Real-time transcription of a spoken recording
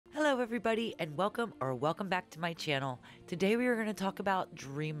Hello everybody and welcome back to my channel. Today we are going to talk about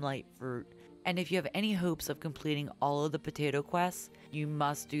Dreamlight Fruit. And if you have any hopes of completing all of the potato quests, you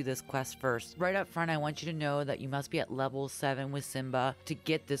must do this quest first. Right up front, I want you to know that you must be at level 7 with Simba to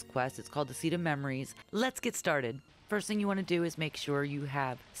get this quest. It's called the Seed of Memories. Let's get started. First thing you want to do is make sure you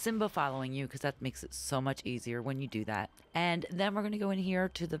have Simba following you, because that makes it so much easier when you do that. And then we're going to go in here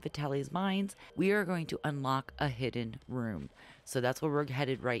to the Vitelli's Mines. We are going to unlock a hidden room. So that's where we're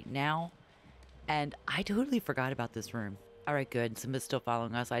headed right now. And I totally forgot about this room. Alright, good. Simba's still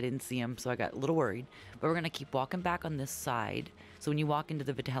following us. I didn't see him, so I got a little worried. But we're going to keep walking back on this side. So when you walk into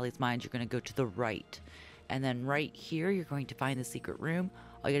the Vitelli's Mines, you're going to go to the right. And then right here, you're going to find the secret room.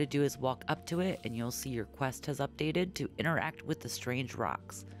 All you got to do is walk up to it, and you'll see your quest has updated to interact with the strange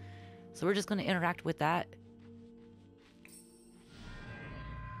rocks. So we're just going to interact with that.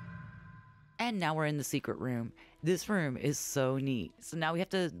 And now we're in the secret room. This room is so neat. So now we have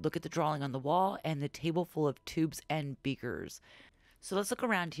to look at the drawing on the wall and the table full of tubes and beakers. So let's look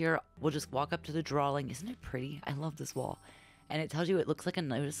around here. We'll just walk up to the drawing. Isn't it pretty? I love this wall. And it tells you it looks like a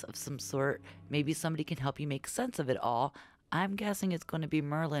notice of some sort. Maybe somebody can help you make sense of it all. I'm guessing it's going to be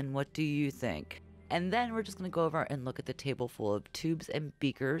Merlin. What do you think? And then we're just going to go over and look at the table full of tubes and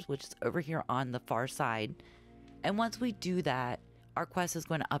beakers, which is over here on the far side. And once we do that, our quest is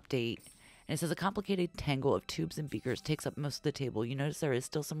going to update. And it says a complicated tangle of tubes and beakers takes up most of the table. You notice there is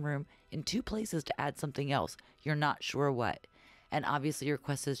still some room in 2 places to add something else. You're not sure what. And obviously your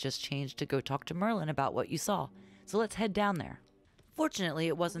quest has just changed to go talk to Merlin about what you saw. So let's head down there. Fortunately,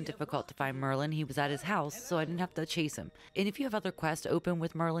 it wasn't difficult to find Merlin. He was at his house, so I didn't have to chase him. And if you have other quests open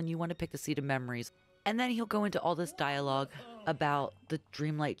with Merlin, you want to pick the Seed of Memories. And then he'll go into all this dialogue about the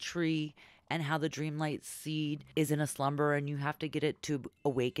Dreamlight tree and how the Dreamlight seed is in a slumber and you have to get it to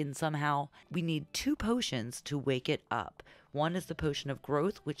awaken somehow. We need 2 potions to wake it up. One is the potion of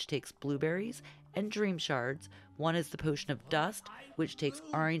growth, which takes blueberries and dream shards. One is the potion of dust, which takes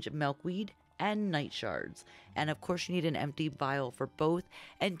orange milkweed and night shards. And of course you need an empty vial for both.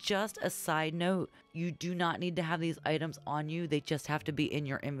 And just a side note, you do not need to have these items on you. They just have to be in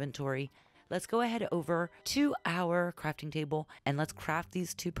your inventory. Let's go ahead over to our crafting table and let's craft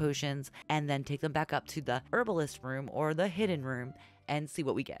these 2 potions and then take them back up to the herbalist room or the hidden room and see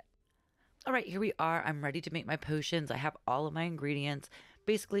what we get. All right, here we are. I'm ready to make my potions. I have all of my ingredients.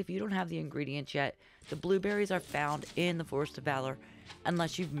 Basically, if you don't have the ingredients yet, the blueberries are found in the Forest of Valor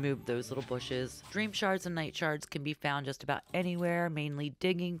unless you've moved those little bushes. Dream shards and night shards can be found just about anywhere, mainly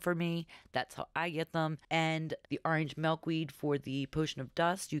digging for me. That's how I get them. And the orange milkweed for the potion of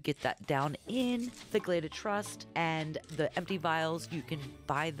dust, you get that down in the Glade of Trust. And the empty vials, you can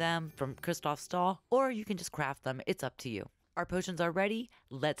buy them from Kristoff's stall, or you can just craft them. It's up to you. Our potions are ready.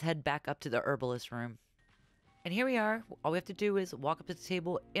 Let's head back up to the herbalist room. And here we are. All we have to do is walk up to the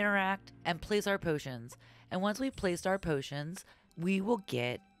table, interact, and place our potions. And once we've placed our potions, we will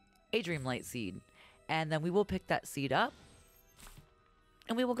get a Dreamlight seed. And then we will pick that seed up,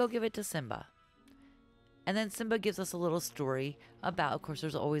 and we will go give it to Simba. And then Simba gives us a little story about, of course,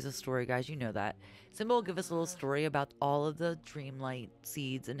 there's always a story, guys, you know that. Simba will give us a little story about all of the Dreamlight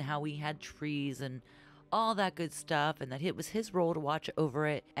seeds and how we had trees and all that good stuff, and that it was his role to watch over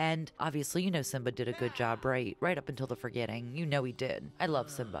it. And obviously, you know, Simba did a good job, right up until the forgetting. You know he did. I love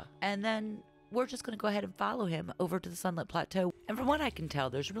Simba. And then we're just going to go ahead and follow him over to the Sunlit Plateau. And from what I can tell,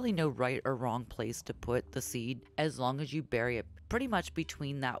 there's really no right or wrong place to put the seed as long as you bury it pretty much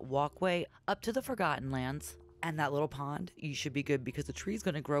between that walkway up to the Forgotten Lands and that little pond. You should be good because the tree's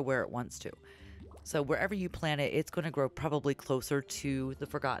going to grow where it wants to. So wherever you plant it, it's going to grow probably closer to the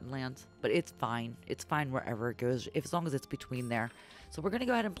Forgotten Lands, but it's fine. It's fine wherever it goes, as long as it's between there. So we're going to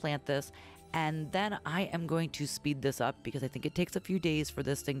go ahead and plant this, and then I am going to speed this up because I think it takes a few days for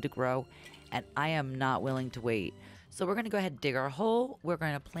this thing to grow, and I am not willing to wait. So we're going to go ahead and dig our hole. We're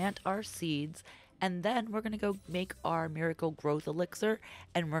going to plant our seeds, and then we're going to go make our miracle growth elixir,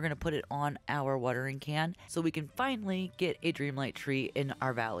 and we're going to put it on our watering can so we can finally get a Dreamlight tree in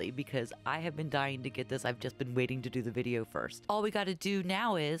our valley, because I have been dying to get this. I've just been waiting to do the video first. All we got to do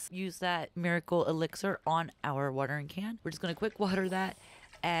now is use that miracle elixir on our watering can. We're just going to quick water that,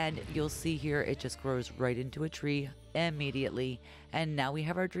 and you'll see here it just grows right into a tree immediately. And now we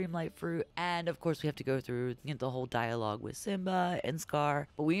have our Dreamlight fruit, and of course we have to go through the whole dialogue with Simba and Scar,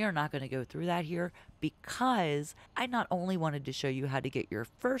 but we are not going to go through that here because I not only wanted to show you how to get your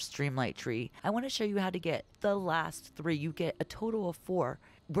first Dreamlight tree, I want to show you how to get the last 3. You get a total of 4.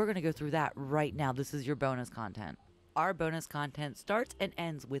 We're going to go through that right now. This is your bonus content. Our bonus content starts and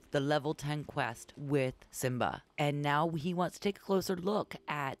ends with the level 10 quest with Simba. And now he wants to take a closer look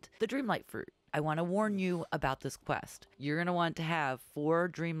at the Dreamlight fruit. I want to warn you about this quest. You're going to want to have 4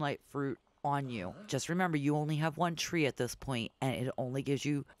 Dreamlight Fruit on you. Just remember, you only have 1 tree at this point, and it only gives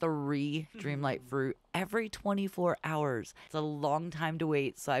you 3 Dreamlight Fruit every 24 hours. It's a long time to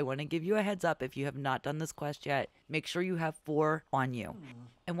wait, so I want to give you a heads up if you have not done this quest yet. Make sure you have 4 on you.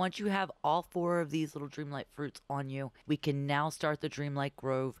 And once you have all 4 of these little Dreamlight Fruits on you, we can now start the Dreamlight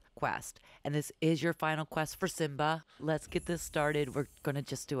Grove quest. And this is your final quest for Simba. Let's get this started. We're going to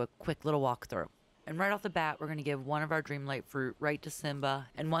just do a quick little walkthrough. And right off the bat, we're going to give 1 of our Dreamlight Fruit right to Simba.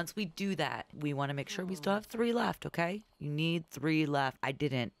 And once we do that, we want to make sure we still have 3 left, okay? You need 3 left. I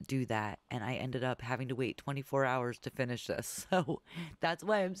didn't do that, and I ended up having to wait 24 hours to finish this. So that's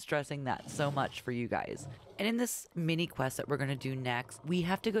why I'm stressing that so much for you guys. And in this mini quest that we're going to do next, we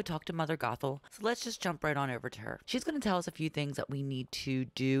have to go talk to Mother Gothel. So let's just jump right on over to her. She's going to tell us a few things that we need to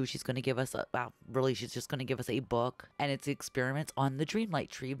do. She's going to give us she's just going to give us a book, and it's experiments on the Dreamlight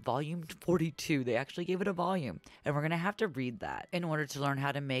Tree, volume 42. They actually gave it a volume, and we're going to have to read that in order to learn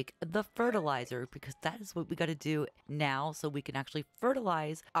how to make the fertilizer, because that is what we got to do now so we can actually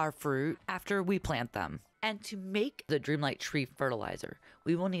fertilize our fruit after we plant them. And to make the Dreamlight Tree fertilizer,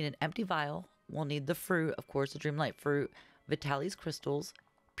 we will need an empty vial. We'll need the fruit, of course, the Dreamlight Fruit, Vitalis crystals,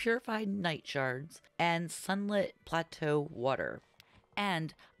 purified night shards, and sunlit plateau water.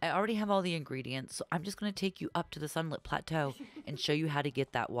 And I already have all the ingredients, so I'm just going to take you up to the sunlit plateau and show you how to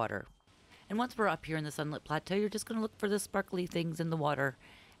get that water. And once we're up here in the sunlit plateau, you're just going to look for the sparkly things in the water.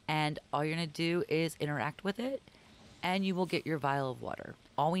 And all you're going to do is interact with it, and you will get your vial of water.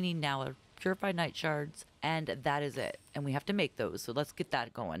 All we need now are purified night shards, and that is it. And we have to make those, so let's get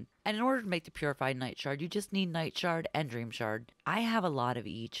that going. And in order to make the purified night shard, you just need night shard and dream shard. I have a lot of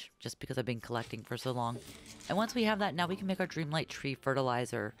each, just because I've been collecting for so long. And once we have that, now we can make our Dreamlight Tree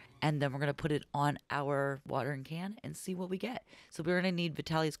fertilizer, and then we're going to put it on our watering can and see what we get. So we're going to need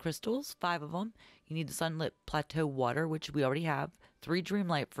Vitalis crystals, 5 of them. You need the sunlit plateau water, which we already have. 3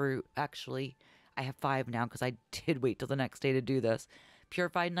 Dreamlight Fruit, actually. I have 5 now because I did wait till the next day to do this.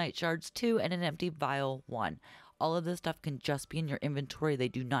 Purified night shards 2, and an empty vial 1. All of this stuff can just be in your inventory. They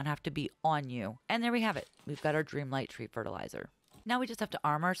do not have to be on you. And there we have it. We've got our Dreamlight Tree fertilizer. Now we just have to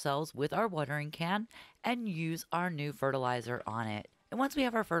arm ourselves with our watering can and use our new fertilizer on it. And once we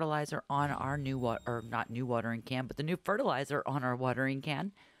have our fertilizer on our new watering can, but the new fertilizer on our watering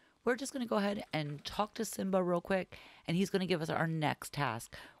can, we're just going to go ahead and talk to Simba real quick, and he's going to give us our next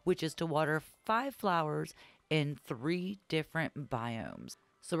task, which is to water 5 flowers in 3 different biomes.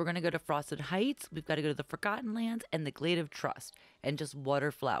 So we're going to go to Frosted Heights, we've got to go to the Forgotten Lands, and the Glade of Trust, and just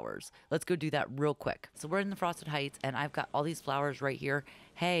water flowers. Let's go do that real quick. So we're in the Frosted Heights, and I've got all these flowers right here.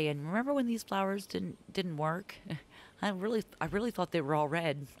 Hey, and remember when these flowers didn't work? I really thought they were all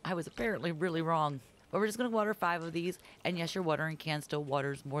red. I was apparently really wrong. But we're just going to water 5 of these, and yes, your watering can still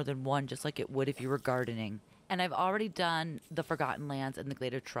waters more than 1, just like it would if you were gardening. And I've already done the Forgotten Lands and the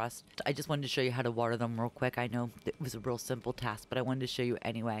Glade of Trust. I just wanted to show you how to water them real quick. I know it was a real simple task, but I wanted to show you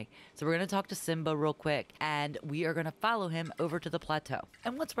anyway. So we're going to talk to Simba real quick, and we are going to follow him over to the plateau.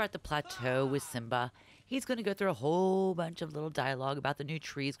 And once we're at the plateau with Simba, he's going to go through a whole bunch of little dialogue about the new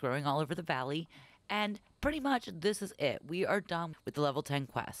trees growing all over the valley. And pretty much this is it. We are done with the level 10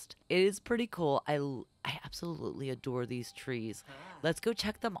 quest. It is pretty cool. I absolutely adore these trees. Let's go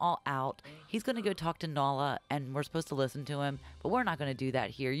check them all out. He's going to go talk to Nala, and we're supposed to listen to him, but we're not going to do that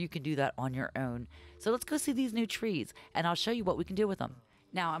here. You can do that on your own. So let's go see these new trees, and I'll show you what we can do with them.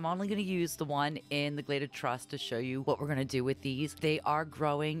 Now, I'm only going to use the one in the Glade of Trust to show you what we're going to do with these. They are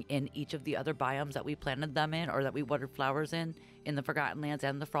growing in each of the other biomes that we planted them in, or that we watered flowers in the Forgotten Lands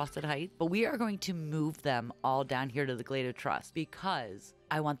and the Frosted Heights. But we are going to move them all down here to the Glade of Trust because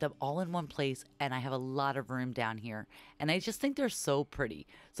I want them all in one place, and I have a lot of room down here. And I just think they're so pretty.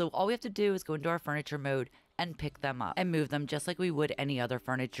 So all we have to do is go into our furniture mode and pick them up and move them just like we would any other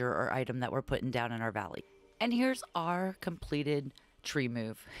furniture or item that we're putting down in our valley. And here's our completed tree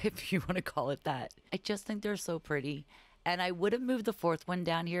move, if you want to call it that. I just think they're so pretty, and I would have moved the 4th one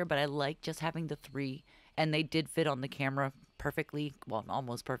down here, but I like just having the 3, and they did fit on the camera perfectly, well,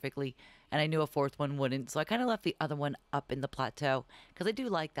 almost perfectly, and I knew a 4th one wouldn't, so I kind of left the other one up in the plateau because I do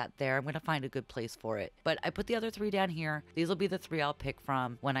like that there. I'm going to find a good place for it, but I put the other 3 down here. These will be the 3 I'll pick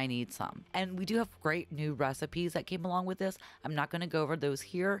from when I need some. And we do have great new recipes that came along with this. I'm not going to go over those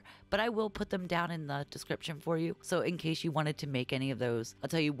here, but I will put them down in the description for you, so in case you wanted to make any of those, I'll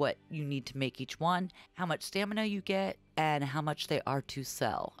tell you what you need to make each one, how much stamina you get, and how much they are to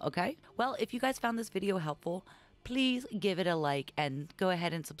sell. Okay, well, if you guys found this video helpful, please give it a like and go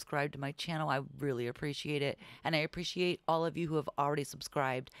ahead and subscribe to my channel. I really appreciate it. And I appreciate all of you who have already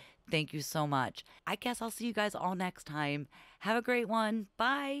subscribed. Thank you so much. I guess I'll see you guys all next time. Have a great one.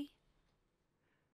 Bye.